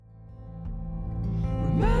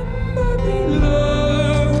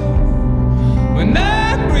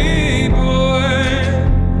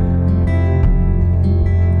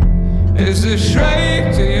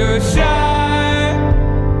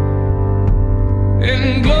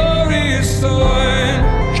in glorious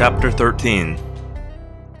dawn. Chapter 13.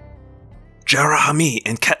 Jarahami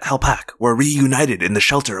and Ket Halpak were reunited in the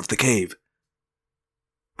shelter of the cave.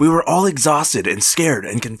 We were all exhausted and scared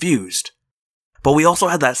and confused, but we also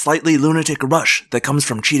had that slightly lunatic rush that comes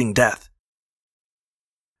from cheating death.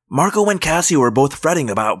 Marco and Cassie were both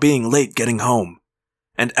fretting about being late getting home,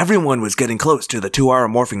 and everyone was getting close to the 2-hour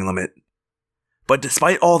morphing limit. But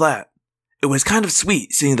despite all that, it was kind of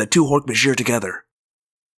sweet seeing the two Hork-Bajir together.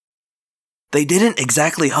 They didn't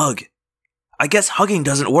exactly hug. I guess hugging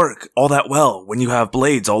doesn't work all that well when you have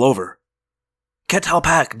blades all over. Ket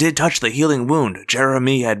Halpak did touch the healing wound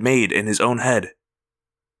Jeremy had made in his own head.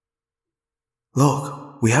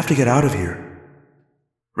 "Look, we have to get out of here,"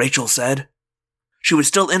 Rachel said. She was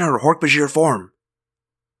still in her Hork-Bajir form.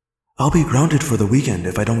 "I'll be grounded for the weekend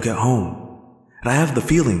if I don't get home, and I have the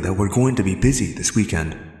feeling that we're going to be busy this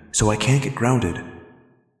weekend, so I can't get grounded."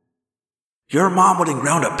 Your mom wouldn't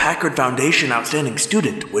ground a Packard Foundation outstanding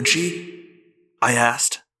student, would she? I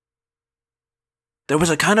asked. There was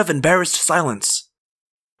a kind of embarrassed silence.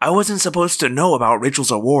 I wasn't supposed to know about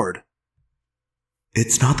Rachel's award.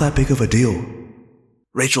 "It's not that big of a deal,"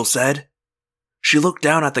 Rachel said. She looked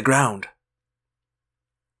down at the ground.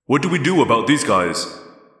 "What do we do about these guys?"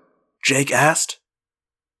 Jake asked.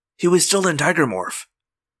 He was still in Tiger Morph.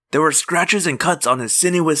 There were scratches and cuts on his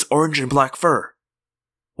sinuous orange and black fur.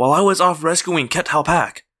 While I was off rescuing Ket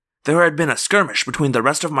Halpak, there had been a skirmish between the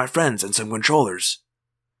rest of my friends and some controllers.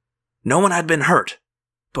 No one had been hurt,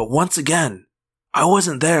 but once again, I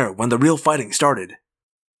wasn't there when the real fighting started.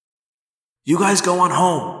 You guys go on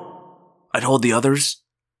home, I told the others.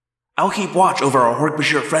 I'll keep watch over our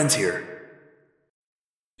Hork-Bajir friends here.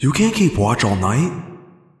 "You can't keep watch all night,"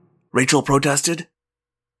 Rachel protested.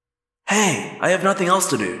 Hey, I have nothing else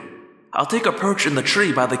to do. I'll take a perch in the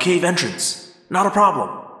tree by the cave entrance. Not a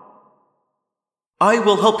problem. "I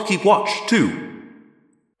will help keep watch, too,"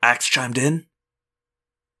 Axe chimed in.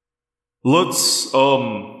 "Let's,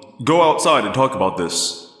 go outside and talk about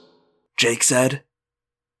this," Jake said.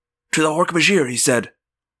 To the Hork-Bajir, he said,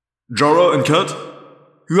 "Jara and Ket,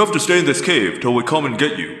 you have to stay in this cave till we come and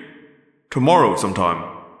get you. Tomorrow sometime."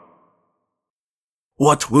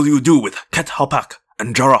 What will you do with Ket Halpak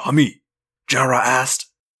and Jarahami? Jara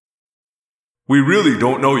asked. "We really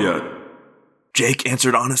don't know yet," Jake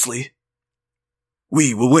answered honestly.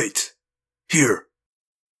 We will wait. Here.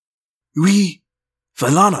 We,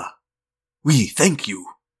 Valana. We thank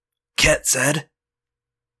you, Ket said.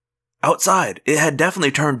 Outside, it had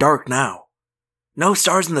definitely turned dark now. No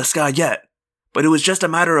stars in the sky yet, but it was just a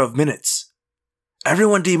matter of minutes.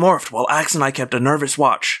 Everyone demorphed while Axe and I kept a nervous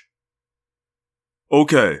watch.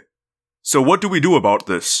 "Okay, so what do we do about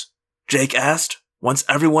this?" Jake asked, once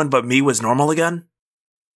everyone but me was normal again.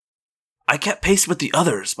 I kept pace with the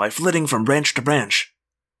others by flitting from branch to branch.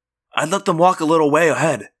 I'd let them walk a little way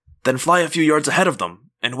ahead, then fly a few yards ahead of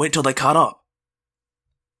them, and wait till they caught up.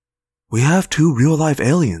 "We have 2 real-life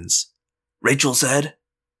aliens," Rachel said.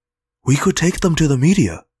 "We could take them to the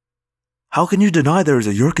media. How can you deny there is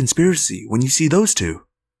a your conspiracy when you see those 2?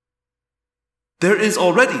 "There is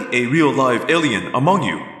already a real live alien among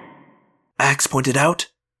you," Axe pointed out.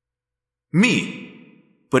 "Me.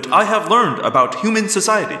 But I have learned about human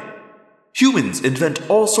society. Humans invent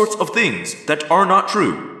all sorts of things that are not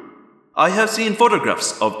true. I have seen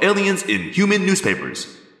photographs of aliens in human newspapers.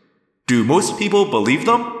 Do most people believe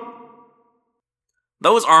them?"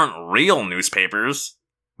 Those aren't real newspapers,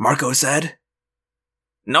 Marco said.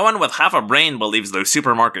 No one with half a brain believes those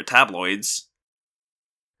supermarket tabloids.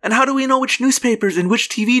 And how do we know which newspapers and which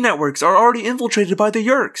TV networks are already infiltrated by the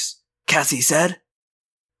Yeerks? Cassie said.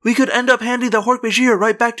 We could end up handing the Hork-Bajir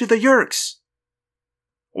right back to the Yeerks.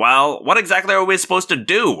 Well, what exactly are we supposed to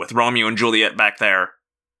do with Romeo and Juliet back there?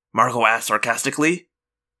 Marco asked sarcastically.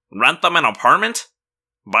 Rent them an apartment?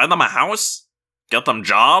 Buy them a house? Get them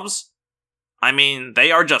jobs? I mean,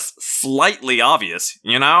 they are just slightly obvious,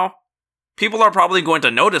 you know? People are probably going to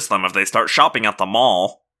notice them if they start shopping at the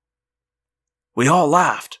mall. We all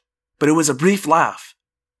laughed, but it was a brief laugh.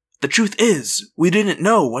 The truth is, we didn't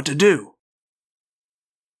know what to do.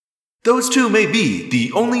 "Those 2 may be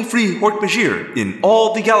the only free Hork-Bajir in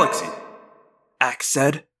all the galaxy," Axe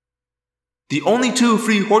said. "The only 2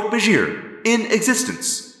 free Hork-Bajir in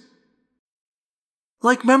existence."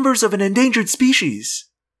 Like members of an endangered species,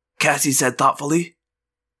 Cassie said thoughtfully.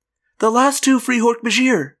 The last 2 free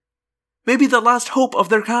Hork-Bajir. Maybe the last hope of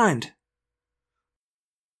their kind.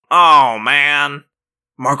 Oh, man.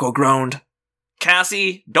 Marco groaned.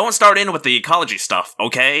 Cassie, don't start in with the ecology stuff,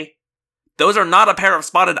 okay? Those are not a pair of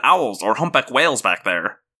spotted owls or humpback whales back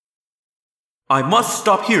there. "I must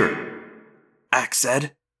stop here," Axe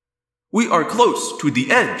said. We are close to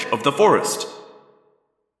the edge of the forest.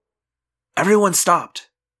 Everyone stopped.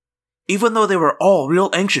 Even though they were all real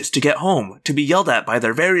anxious to get home to be yelled at by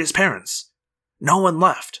their various parents, no one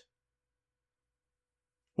left.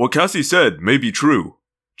 What Cassie said may be true,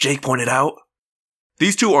 Jake pointed out.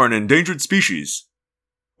 These two are an endangered species.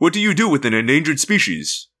 What do you do with an endangered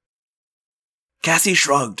species? Cassie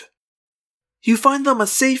shrugged. You find them a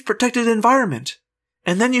safe, protected environment,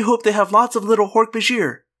 and then you hope they have lots of little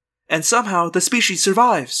Hork-Bajir, and somehow the species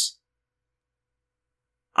survives.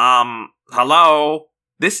 Hello?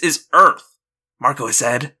 This is Earth, Marco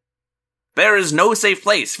said. There is no safe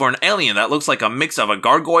place for an alien that looks like a mix of a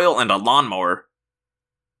gargoyle and a lawnmower.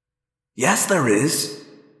 Yes, there is,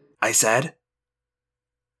 I said.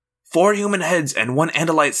 4 human heads and 1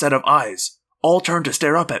 Andalite set of eyes all turned to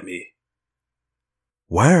stare up at me.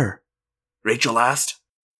 Where? Rachel asked.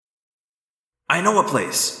 I know a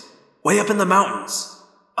place, way up in the mountains,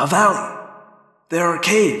 a valley. There are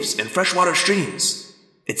caves and freshwater streams.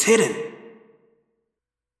 It's hidden.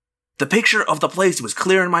 The picture of the place was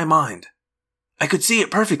clear in my mind. I could see it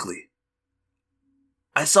perfectly.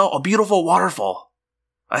 I saw a beautiful waterfall.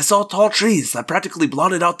 I saw tall trees that practically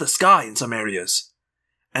blotted out the sky in some areas,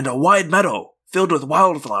 and a wide meadow filled with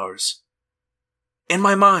wildflowers. In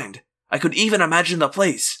my mind, I could even imagine the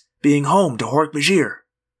place being home to Hork-Bajir.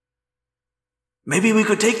 Maybe we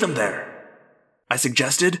could take them there, I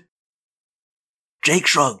suggested. Jake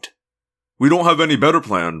shrugged. We don't have any better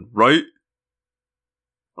plan, right?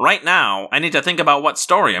 Right now, I need to think about what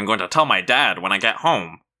story I'm going to tell my dad when I get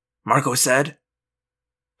home, Marco said.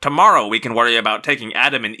 Tomorrow we can worry about taking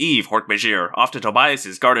Adam and Eve Hork-Bajir off to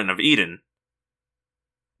Tobias's Garden of Eden.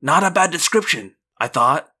 Not a bad description, I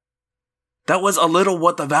thought. That was a little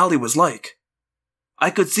what the valley was like. I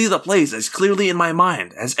could see the place as clearly in my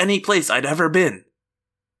mind as any place I'd ever been.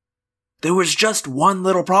 There was just one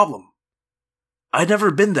little problem. I'd never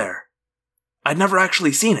been there. I'd never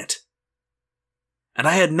actually seen it. And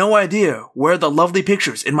I had no idea where the lovely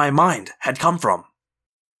pictures in my mind had come from.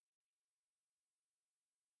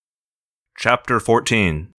 Chapter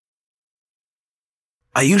 14.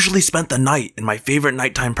 I usually spent the night in my favorite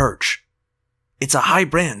nighttime perch. It's a high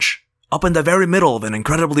branch, up in the very middle of an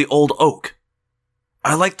incredibly old oak.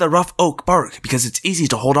 I like the rough oak bark because it's easy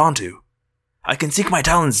to hold on to. I can sink my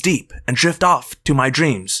talons deep and drift off to my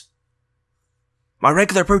dreams. My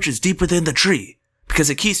regular perch is deep within the tree because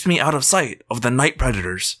it keeps me out of sight of the night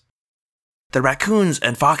predators. The raccoons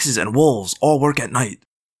and foxes and wolves all work at night.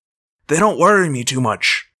 They don't worry me too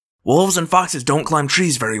much. Wolves and foxes don't climb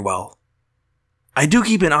trees very well. I do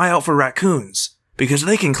keep an eye out for raccoons because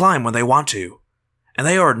they can climb when they want to, and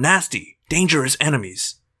they are nasty, dangerous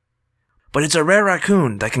enemies. But it's a rare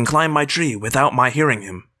raccoon that can climb my tree without my hearing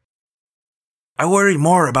him. I worry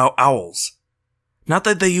more about owls. Not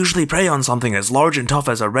that they usually prey on something as large and tough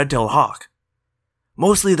as a red-tailed hawk.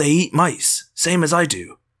 Mostly they eat mice, same as I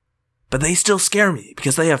do. But they still scare me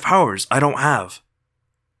because they have powers I don't have.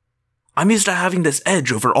 I'm used to having this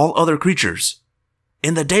edge over all other creatures.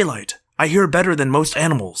 In the daylight, I hear better than most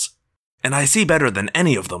animals, and I see better than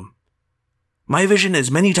any of them. My vision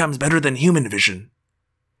is many times better than human vision.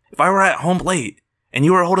 If I were at home late, and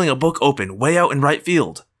you were holding a book open way out in right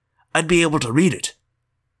field, I'd be able to read it.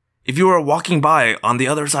 If you were walking by on the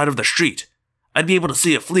other side of the street, I'd be able to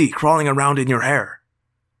see a flea crawling around in your hair.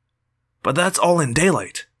 But that's all in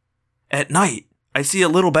daylight. At night, I see a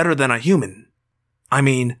little better than a human. I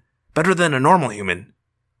mean, better than a normal human,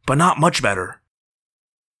 but not much better.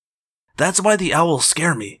 That's why the owls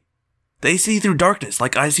scare me. They see through darkness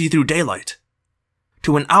like I see through daylight.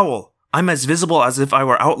 To an owl, I'm as visible as if I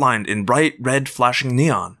were outlined in bright red flashing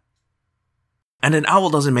neon. And an owl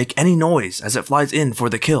doesn't make any noise as it flies in for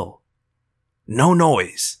the kill. No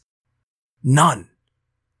noise. None.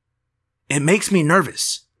 It makes me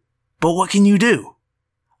nervous. But what can you do?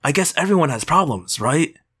 I guess everyone has problems,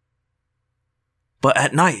 right? But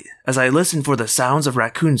at night, as I listen for the sounds of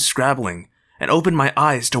raccoons scrabbling and open my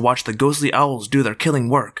eyes to watch the ghostly owls do their killing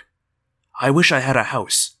work, I wish I had a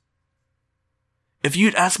house. If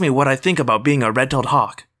you'd ask me what I think about being a red-tailed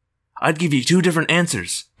hawk, I'd give you 2 different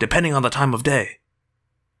answers, depending on the time of day.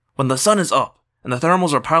 When the sun is up, and the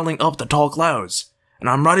thermals are piling up the tall clouds, and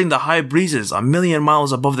I'm riding the high breezes a million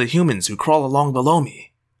miles above the humans who crawl along below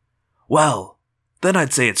me, well, then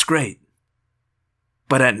I'd say it's great.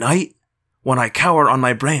 But at night, when I cower on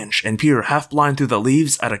my branch and peer half-blind through the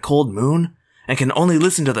leaves at a cold moon, and can only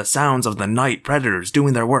listen to the sounds of the night predators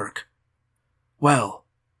doing their work, well,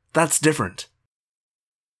 that's different.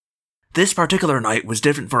 This particular night was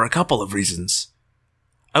different for a couple of reasons.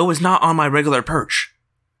 I was not on my regular perch.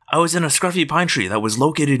 I was in a scruffy pine tree that was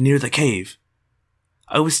located near the cave.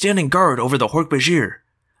 I was standing guard over the Hork-Bajir,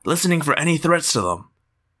 listening for any threats to them.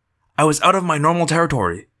 I was out of my normal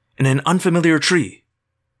territory, in an unfamiliar tree,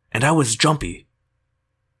 and I was jumpy.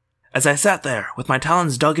 As I sat there, with my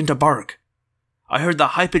talons dug into bark, I heard the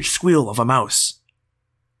high-pitched squeal of a mouse.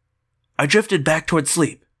 I drifted back toward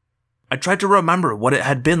sleep. I tried to remember what it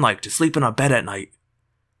had been like to sleep in a bed at night,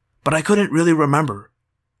 but I couldn't really remember.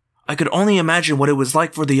 I could only imagine what it was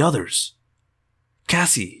like for the others.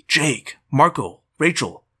 Cassie, Jake, Marco,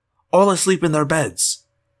 Rachel, all asleep in their beds,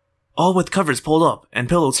 all with covers pulled up and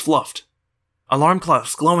pillows fluffed, alarm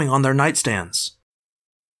clocks glowing on their nightstands.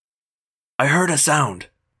 I heard a sound.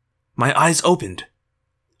 My eyes opened.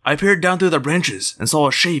 I peered down through the branches and saw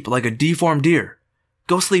a shape like a deformed deer,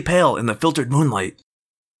 ghostly pale in the filtered moonlight.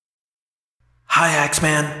 "Hi,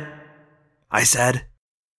 Axeman," I said.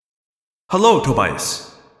 Hello,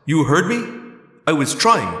 Tobias. You heard me? I was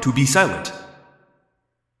trying to be silent.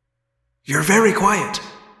 "You're very quiet,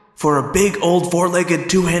 for a big old four-legged,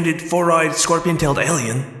 two-handed, four-eyed, scorpion-tailed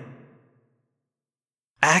alien."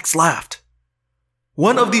 Axe laughed.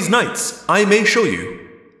 One of these nights, I may show you.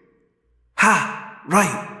 "Ha,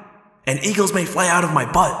 right. And eagles may fly out of my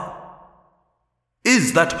butt."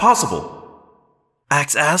 Is that possible?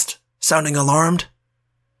 Axe asked, sounding alarmed.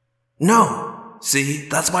 "No. See,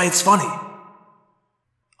 that's why it's funny."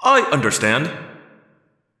 I understand.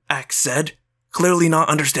 Axe said, clearly not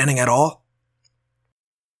understanding at all.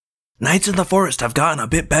 Nights in the forest have gotten a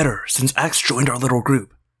bit better since Axe joined our little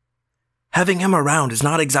group. Having him around is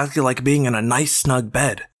not exactly like being in a nice, snug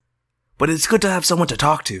bed, but it's good to have someone to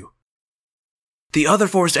talk to. The other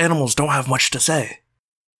forest animals don't have much to say.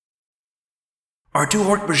 "Our two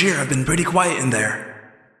Hork-Bajir have been pretty quiet in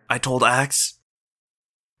there," I told Axe.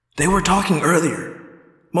 "They were talking earlier,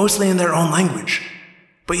 mostly in their own language,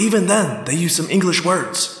 but even then they used some English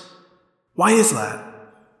words. Why is that?"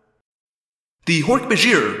 The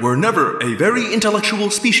Hork-Bajir were never a very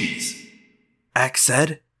intellectual species, Axe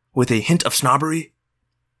said, with a hint of snobbery.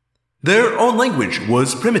 Their own language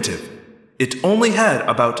was primitive. It only had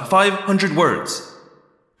about 500 words.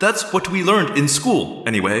 That's what we learned in school,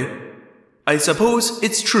 anyway. I suppose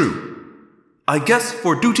it's true. I guess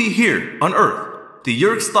for duty here on Earth, the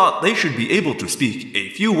Yeerks thought they should be able to speak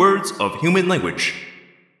a few words of human language.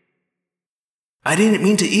 "I didn't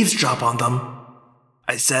mean to eavesdrop on them,"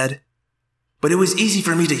 I said, "but it was easy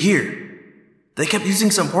for me to hear. They kept using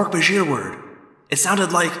some Hork-Bajir word. It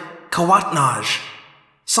sounded like Kawatnaj.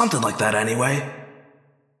 Something like that anyway."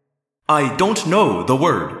 I don't know the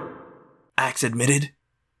word, Axe admitted.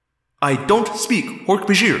 I don't speak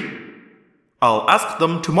Hork-Bajir. I'll ask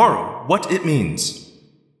them tomorrow what it means.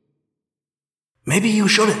 "Maybe you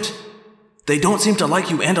shouldn't. They don't seem to like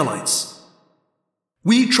you Andalites."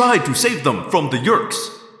 We tried to save them from the Yeerks,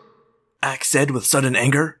 Axe said with sudden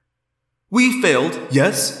anger. We failed,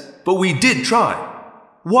 yes, but we did try.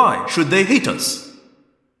 Why should they hate us?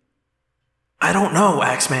 "I don't know,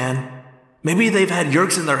 Axeman. Maybe they've had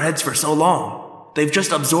Yeerks in their heads for so long, they've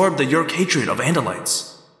just absorbed the Yeerk hatred of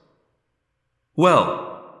Andalites."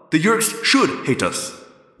 Well, the Yeerks should hate us.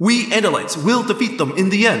 We Andalites will defeat them in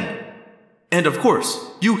the end. And of course,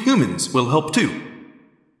 you humans will help too.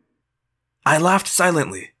 I laughed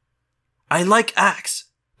silently. I like Axe,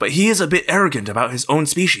 but he is a bit arrogant about his own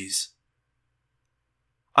species.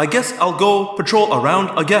 I guess I'll go patrol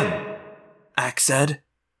around again, Axe said.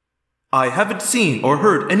 I haven't seen or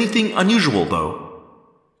heard anything unusual, though.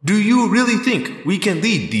 Do you really think we can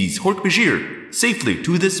lead these Hork-Bajir safely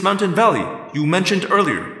to this mountain valley you mentioned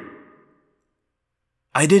earlier?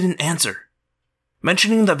 I didn't answer.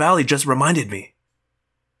 Mentioning the valley just reminded me.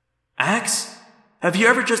 Axe, have you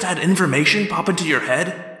ever just had information pop into your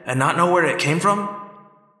head and not know where it came from?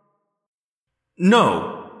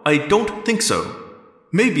 No, I don't think so.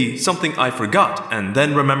 Maybe something I forgot and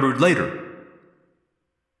then remembered later.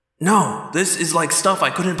 No, this is like stuff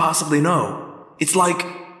I couldn't possibly know. It's like...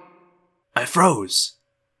 I froze.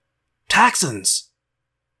 Taxons!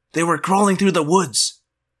 They were crawling through the woods.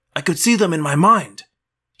 I could see them in my mind.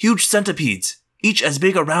 Huge centipedes, each as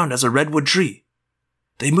big around as a redwood tree.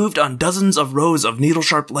 They moved on dozens of rows of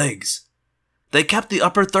needle-sharp legs. They kept the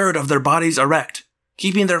upper third of their bodies erect,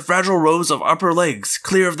 keeping their fragile rows of upper legs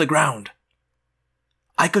clear of the ground.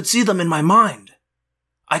 I could see them in my mind.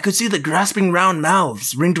 I could see the grasping round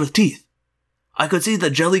mouths ringed with teeth. I could see the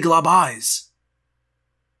jelly glob eyes.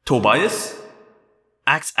 Tobias?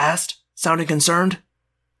 Axe asked, sounding concerned.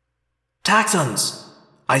 Taxons,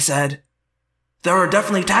 I said. There are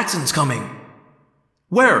definitely taxons coming.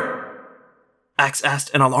 Where? Axe asked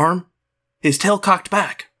in alarm, his tail cocked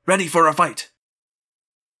back, ready for a fight.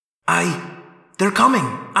 They're coming.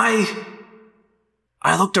 I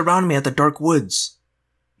looked around me at the dark woods.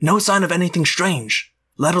 No sign of anything strange,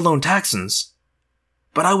 let alone Taxons.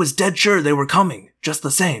 But I was dead sure they were coming, just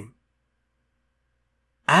the same.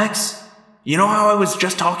 Axe, you know how I was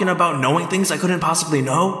just talking about knowing things I couldn't possibly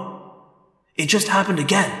know? It just happened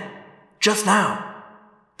again. Just now.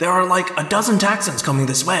 There are like a dozen Taxons coming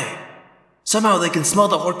this way. Somehow they can smell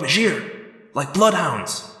the Hork-Bajir, like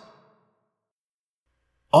bloodhounds.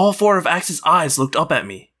 All 4 of Axe's eyes looked up at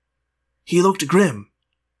me. He looked grim.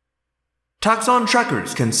 Taxon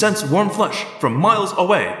trackers can sense warm flesh from miles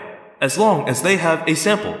away, as long as they have a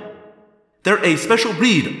sample. They're a special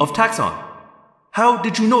breed of taxon. How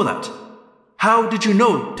did you know that? How did you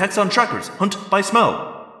know taxon trackers hunt by smell?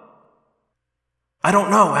 I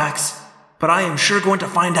don't know, Axe, but I am sure going to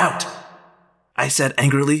find out, I said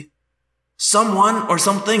angrily. Someone or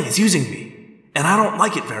something is using me, and I don't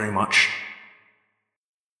like it very much.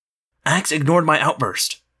 Axe ignored my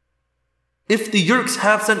outburst. If the Yeerks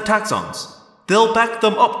have sent taxons, they'll back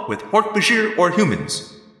them up with Hork-Bajir or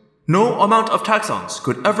humans. No amount of taxons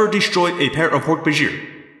could ever destroy a pair of Hork-Bajir.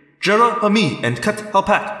 Jera Hamee and Khet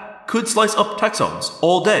Halpak could slice up taxons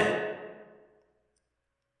all day.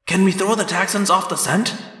 Can we throw the taxons off the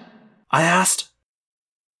scent? I asked.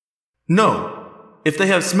 No. If they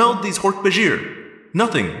have smelled these Hork-Bajir,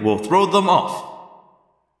 nothing will throw them off.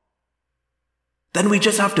 Then we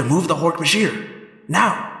just have to move the Hork-Bajir.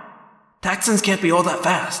 Now. Taxons can't be all that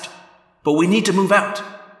fast. But we need to move out.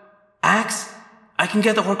 Axe, I can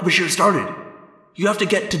get the Hork-Bajir started. You have to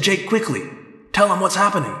get to Jake quickly. Tell him what's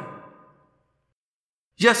happening.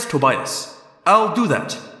 Yes, Tobias. I'll do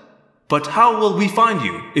that. But how will we find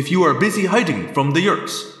you if you are busy hiding from the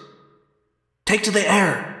Yeerks? Take to the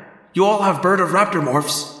air. You all have bird of raptor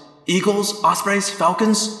morphs. Eagles, ospreys,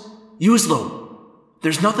 falcons. Use them.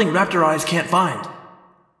 There's nothing raptor eyes can't find.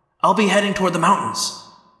 I'll be heading toward the mountains.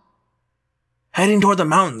 Heading toward the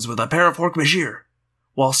mountains with a pair of Hork-Bajir,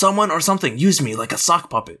 while someone or something used me like a sock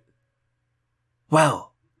puppet.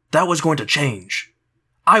 Well, that was going to change.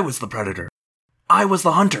 I was the predator. I was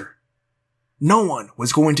the hunter. No one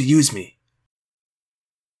was going to use me.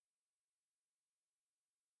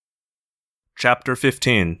 Chapter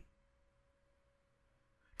 15.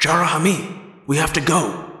 Jera Hamee, we have to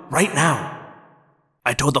go, right now,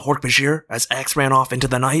 I told the Hork-Bajir as Axe ran off into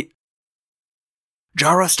the night.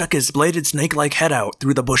 Jara stuck his bladed snake-like head out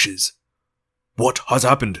through the bushes. What has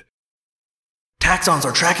happened? Taxons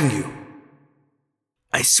are tracking you.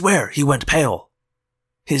 I swear he went pale.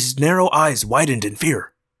 His narrow eyes widened in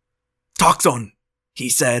fear. Taxon, he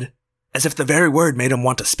said, as if the very word made him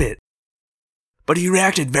want to spit. But he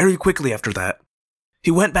reacted very quickly after that. He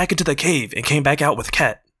went back into the cave and came back out with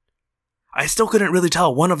Khet. I still couldn't really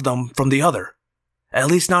tell one of them from the other, at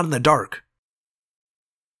least not in the dark.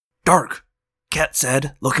 Dark, Khet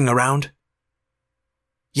said, looking around.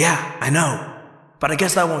 Yeah, I know, but I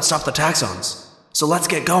guess that won't stop the taxons, so let's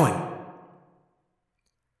get going.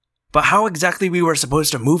 But how exactly we were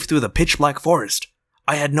supposed to move through the pitch-black forest,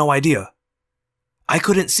 I had no idea. I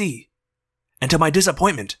couldn't see, and to my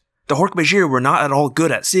disappointment, the Hork-Bajir were not at all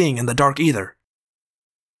good at seeing in the dark either.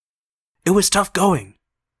 It was tough going.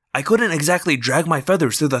 I couldn't exactly drag my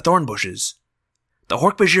feathers through the thorn bushes. The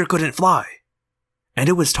Hork-Bajir couldn't fly, and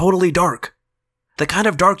it was totally dark. The kind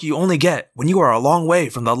of dark you only get when you are a long way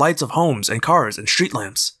from the lights of homes and cars and street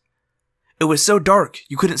lamps. It was so dark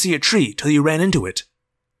you couldn't see a tree till you ran into it.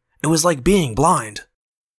 It was like being blind.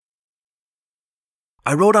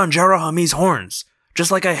 I rode on Jera Hamee's horns,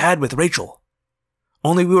 just like I had with Rachel.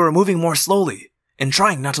 Only we were moving more slowly and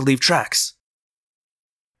trying not to leave tracks.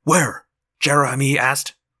 Where? Jera Hamee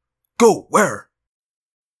asked. Go, where?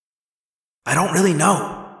 I don't really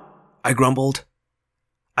know, I grumbled.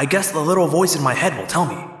 I guess the little voice in my head will tell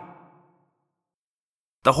me.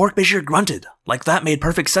 The Hork-Bajir grunted, like that made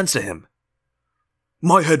perfect sense to him.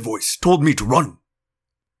 My head voice told me to run.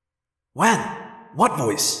 When? What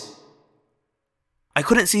voice? I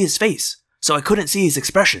couldn't see his face, so I couldn't see his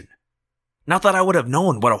expression. Not that I would have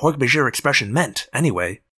known what a Hork-Bajir expression meant,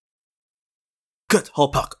 anyway. Khet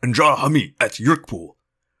Halpak and Jera Hamee at Yeerk Pool.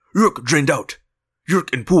 Yeerk drained out.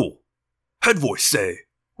 Yeerk in pool. Head voice say,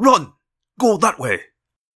 run! Go that way!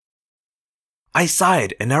 I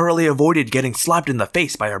sighed and narrowly avoided getting slapped in the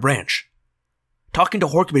face by a branch. Talking to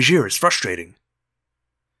Hork-Bajir is frustrating.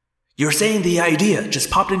 You're saying the idea just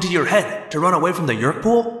popped into your head to run away from the Yeerk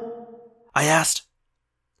Pool? I asked.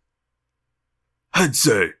 Head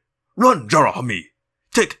say, run, Jera Hamee.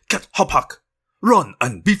 Take Khet Halpak. Run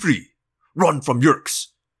and be free. Run from Yeerks.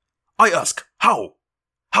 I ask, how?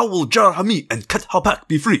 How will Jera Hamee and Khet Halpak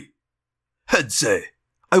be free? Head say,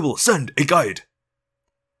 I will send a guide.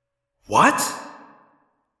 What?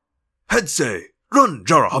 Head say, run,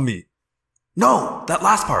 Jera Hamee. No, that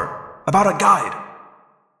last part. About a guide.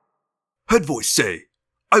 Head voice say,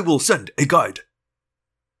 I will send a guide.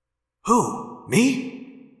 Who?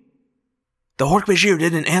 Me? The Hork-Bajir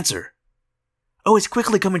didn't answer. I was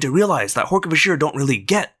quickly coming to realize that Hork-Bajir don't really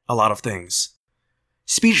get a lot of things.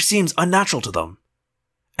 Speech seems unnatural to them.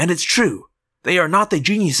 And it's true, they are not the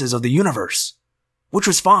geniuses of the universe. Which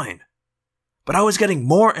was fine. But I was getting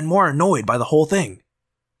more and more annoyed by the whole thing.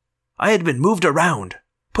 I had been moved around,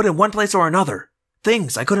 put in one place or another.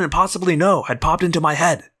 Things I couldn't possibly know had popped into my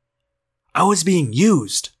head. I was being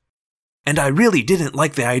used. And I really didn't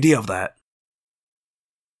like the idea of that.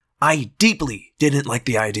 I deeply didn't like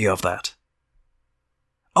the idea of that.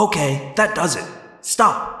 Okay, that does it.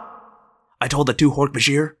 Stop, I told the two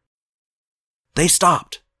Hork-Bajir. They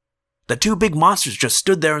stopped. The two big monsters just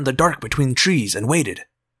stood there in the dark between trees and waited.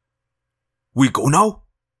 We go now?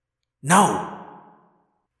 No.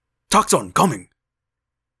 Taxon coming.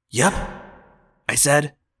 Yep, I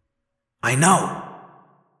said. I know.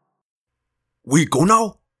 We go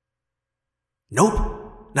now?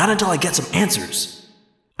 Nope, not until I get some answers,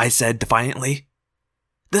 I said defiantly.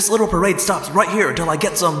 This little parade stops right here until I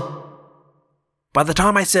get some... By the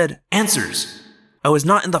time I said answers, I was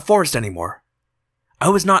not in the forest anymore. I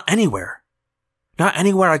was not anywhere. Not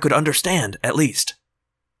anywhere I could understand, at least.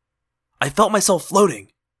 I felt myself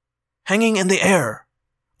floating, hanging in the air,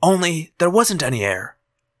 only there wasn't any air.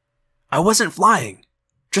 I wasn't flying,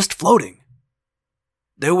 just floating.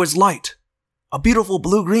 There was light, a beautiful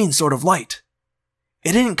blue-green sort of light.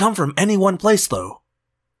 It didn't come from any one place, though.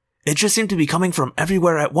 It just seemed to be coming from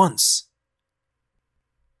everywhere at once.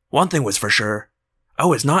 One thing was for sure, I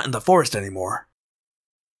was not in the forest anymore.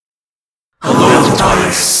 Hello,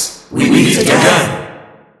 Titus. We meet again.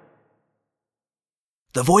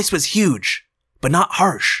 The voice was huge, but not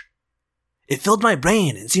harsh. It filled my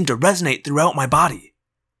brain and seemed to resonate throughout my body.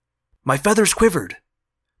 My feathers quivered.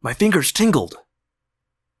 My fingers tingled.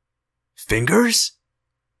 Fingers?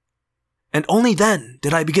 And only then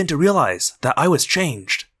did I begin to realize that I was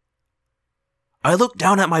changed. I looked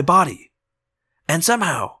down at my body, and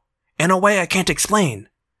somehow, in a way I can't explain,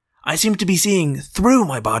 I seemed to be seeing through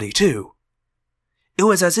my body too. It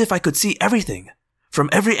was as if I could see everything, from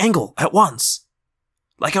every angle at once.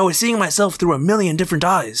 Like I was seeing myself through a million different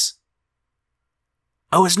eyes.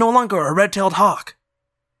 I was no longer a red-tailed hawk,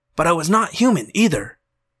 but I was not human either.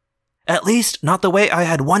 At least, not the way I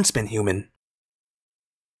had once been human.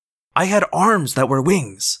 I had arms that were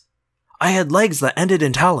wings. I had legs that ended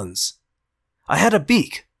in talons. I had a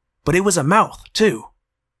beak, but it was a mouth, too.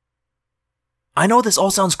 I know this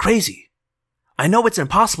all sounds crazy. I know it's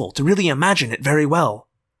impossible to really imagine it very well.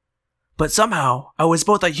 But somehow, I was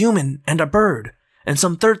both a human and a bird, and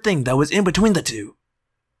some third thing that was in between the two.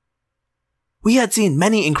 We had seen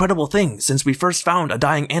many incredible things since we first found a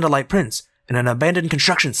dying Andalite prince in an abandoned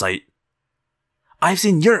construction site. I've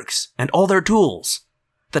seen Yeerks and all their tools,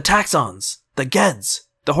 the Taxons, the Geds,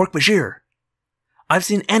 the Hork-Bajir. I've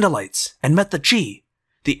seen Andalites and met the Chi,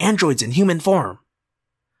 the androids in human form.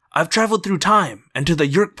 I've traveled through time and to the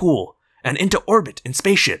Yeerk pool and into orbit in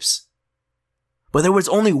spaceships. But there was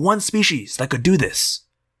only one species that could do this.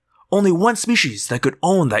 Only one species that could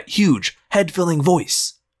own that huge, head-filling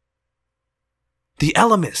voice. The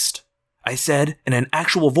Ellimist, I said in an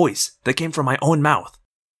actual voice that came from my own mouth.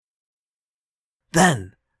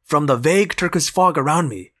 Then, from the vague turquoise fog around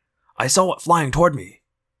me, I saw it flying toward me.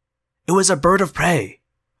 It was a bird of prey,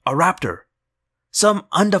 a raptor, some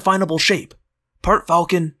undefinable shape, part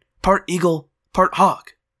falcon, part eagle, part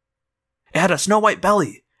hawk. It had a snow-white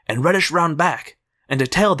belly and reddish round back, and a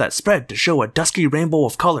tail that spread to show a dusky rainbow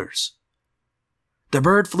of colors. The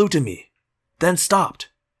bird flew to me, then stopped,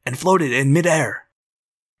 and floated in mid-air.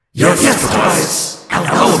 Yes, Titus. An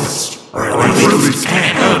Ellimist, or at least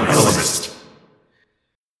an Ellimist.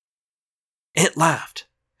 It laughed,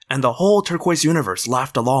 and the whole turquoise universe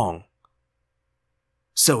laughed along.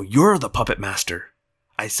 So you're the puppet master,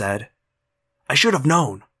 I said. I should have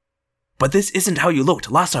known. But this isn't how you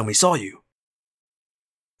looked last time we saw you.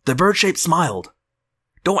 The bird shape smiled.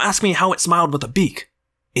 Don't ask me how it smiled with a beak.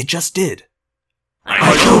 It just did.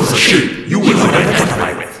 I chose a shape you would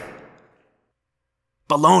identify with.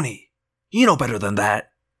 Baloney. You know better than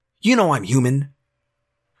that. You know I'm human.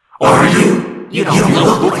 Are you? You don't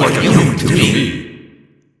look like a human to me.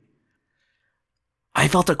 I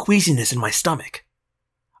felt a queasiness in my stomach.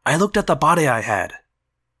 I looked at the body I had.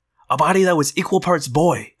 A body that was equal parts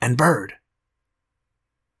boy and bird.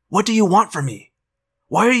 What do you want from me?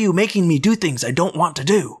 Why are you making me do things I don't want to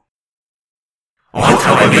do? What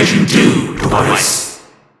have I made you do, Tobias?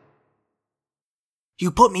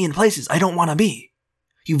 You put me in places I don't want to be.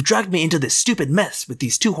 You've dragged me into this stupid mess with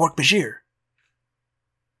these two Hork-Bajir.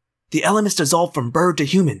 The Ellimist dissolved from bird to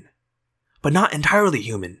human, but not entirely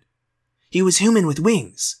human. He was human with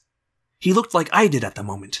wings. He looked like I did at the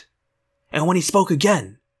moment. And when he spoke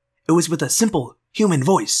again, it was with a simple human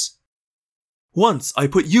voice. Once I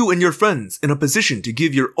put you and your friends in a position to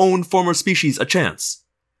give your own former species a chance.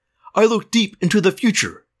 I looked deep into the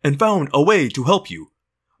future and found a way to help you,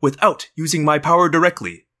 without using my power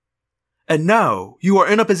directly. And now you are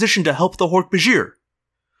in a position to help the Hork-Bajir.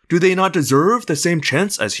 Do they not deserve the same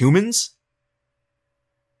chance as humans?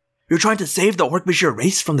 You're trying to save the Hork-Bajir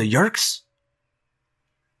race from the Yeerks?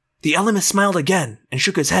 The Ellimist smiled again and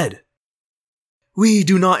shook his head. We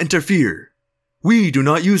do not interfere. We do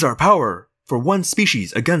not use our power for one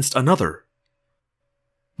species against another.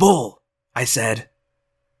 Bull, I said.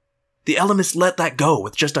 The Ellimist let that go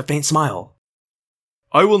with just a faint smile.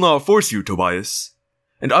 I will not force you, Tobias,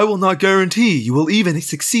 and I will not guarantee you will even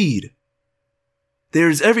succeed. There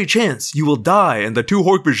is every chance you will die and the 2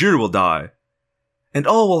 Hork-Bajir will die, and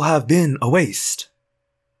all will have been a waste.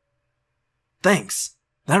 Thanks,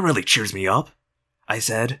 that really cheers me up, I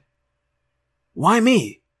said. Why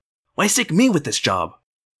me? Why stick me with this job?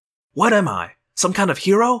 What am I, some kind of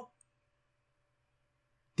hero?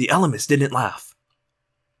 The Ellimist didn't laugh.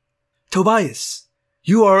 Tobias,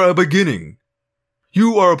 you are a beginning.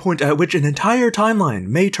 You are a point at which an entire timeline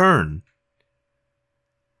may turn.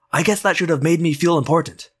 I guess that should have made me feel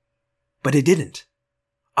important. But it didn't.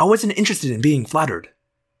 I wasn't interested in being flattered.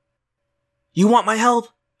 You want my help?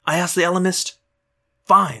 I asked the Ellimist.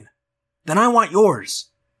 Fine. Then I want yours.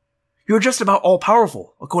 You're just about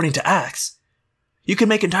all-powerful, according to Axe. You can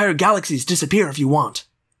make entire galaxies disappear if you want.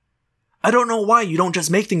 I don't know why you don't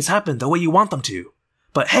just make things happen the way you want them to.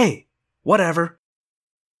 But hey, whatever.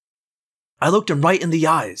 I looked him right in the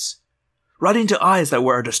eyes, right into eyes that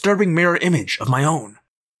were a disturbing mirror image of my own.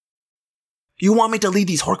 You want me to lead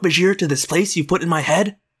these Hork-Bajir to this place you put in my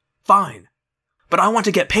head? Fine. But I want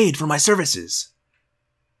to get paid for my services.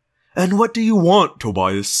 And what do you want,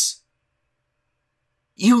 Tobias?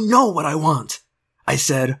 You know what I want, I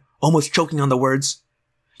said, almost choking on the words.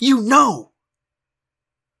 You know!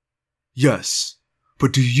 Yes,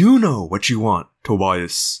 but do you know what you want,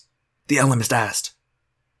 Tobias? The Ellimist asked.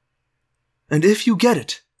 And if you get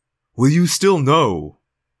it, will you still know?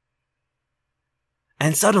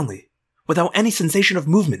 And suddenly, without any sensation of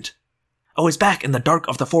movement, I was back in the dark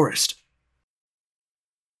of the forest.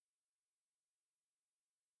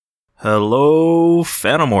 Hello,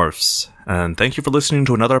 Phantomorphs, and thank you for listening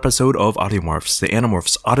to another episode of Audiomorphs, the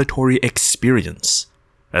Animorphs auditory experience.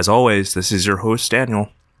 As always, this is your host, Daniel.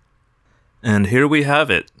 And here we have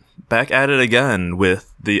it, back at it again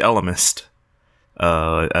with the Ellimist.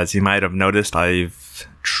 As you might have noticed, I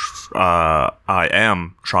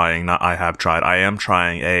am trying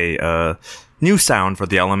a new sound for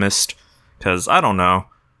the Ellimist, because I don't know,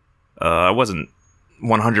 I wasn't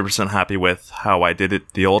 100% happy with how I did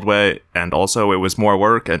it the old way, and also it was more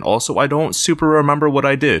work, and also I don't super remember what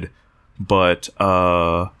I did, but,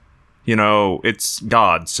 it's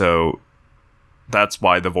God, so that's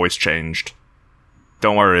why the voice changed.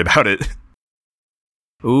 Don't worry about it.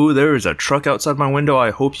 Ooh, there is a truck outside my window. I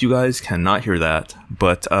hope you guys cannot hear that,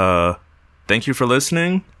 but, thank you for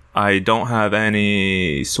listening. I don't have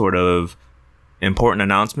any sort of important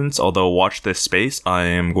announcements, although watch this space. I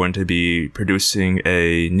am going to be producing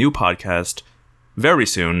a new podcast very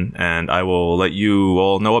soon, and I will let you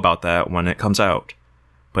all know about that when it comes out.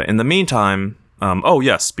 But in the meantime,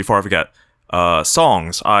 before I forget,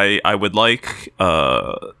 songs. I would like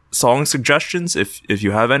song suggestions if you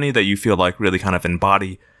have any that you feel like really kind of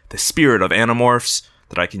embody the spirit of Animorphs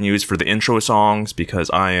that I can use for the intro songs, because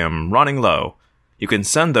I am running low. You can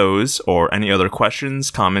send those or any other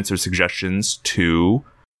questions, comments, or suggestions to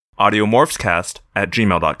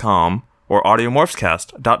audiomorphscast@gmail.com or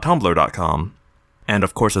audiomorphscast.tumblr.com. And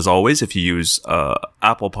of course, as always, if you use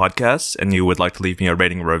Apple Podcasts and you would like to leave me a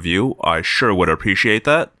rating or review, I sure would appreciate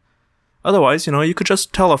that. Otherwise, you could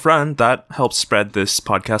just tell a friend. That helps spread this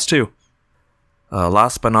podcast too.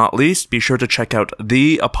 Last but not least, be sure to check out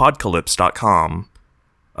theapocalypse.com.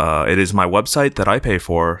 It is my website that I pay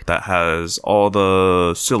for that has all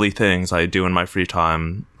the silly things I do in my free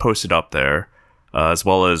time posted up there, as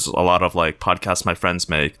well as a lot of podcasts my friends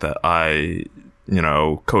make that I,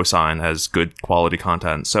 co-sign as good quality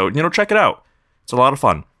content. So, check it out. It's a lot of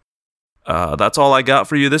fun. That's all I got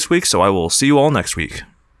for you this week, so I will see you all next week.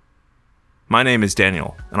 My name is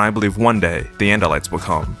Daniel, and I believe one day the Andalites will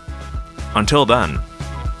come. Until then,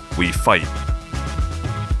 we fight.